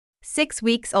6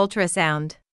 weeks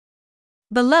ultrasound.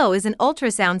 Below is an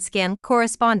ultrasound scan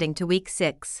corresponding to week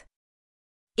 6.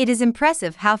 It is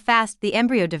impressive how fast the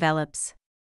embryo develops.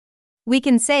 We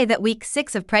can say that week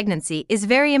 6 of pregnancy is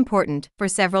very important for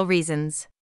several reasons.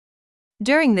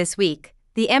 During this week,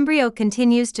 the embryo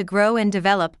continues to grow and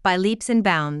develop by leaps and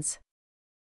bounds.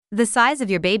 The size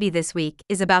of your baby this week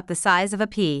is about the size of a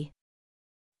pea.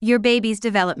 Your baby's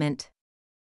development.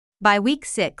 By week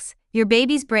 6, your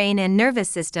baby's brain and nervous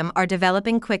system are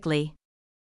developing quickly.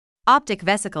 Optic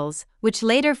vesicles, which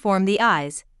later form the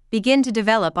eyes, begin to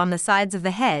develop on the sides of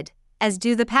the head, as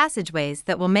do the passageways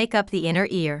that will make up the inner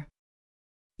ear.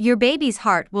 Your baby's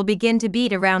heart will begin to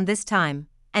beat around this time,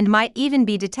 and might even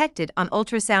be detected on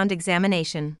ultrasound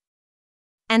examination.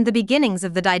 And the beginnings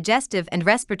of the digestive and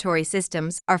respiratory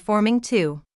systems are forming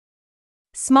too.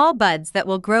 Small buds that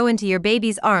will grow into your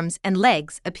baby's arms and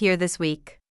legs appear this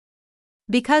week.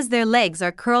 Because their legs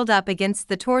are curled up against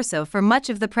the torso for much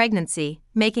of the pregnancy,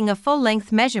 making a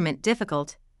full-length measurement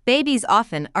difficult, babies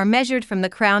often are measured from the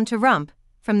crown to rump,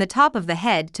 from the top of the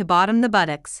head to bottom the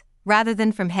buttocks, rather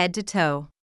than from head to toe.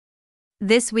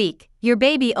 This week, your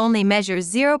baby only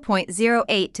measures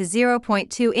 0.08 to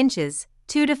 0.2 inches,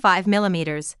 2 to 5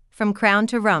 millimeters, from crown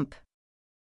to rump.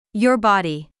 Your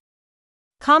body.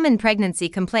 Common pregnancy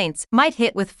complaints might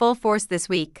hit with full force this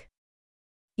week.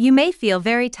 You may feel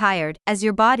very tired as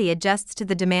your body adjusts to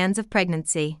the demands of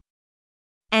pregnancy.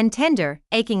 And tender,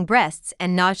 aching breasts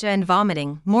and nausea and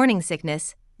vomiting, morning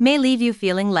sickness, may leave you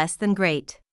feeling less than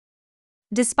great.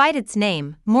 Despite its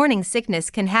name, morning sickness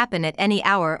can happen at any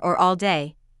hour or all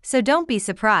day, so don't be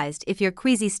surprised if your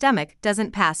queasy stomach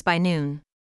doesn't pass by noon.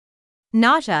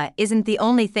 Nausea isn't the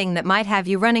only thing that might have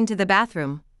you running to the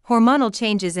bathroom. Hormonal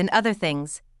changes in other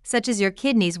things, such as your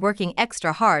kidneys working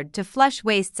extra hard to flush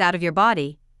wastes out of your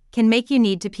body, can make you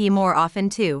need to pee more often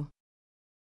too.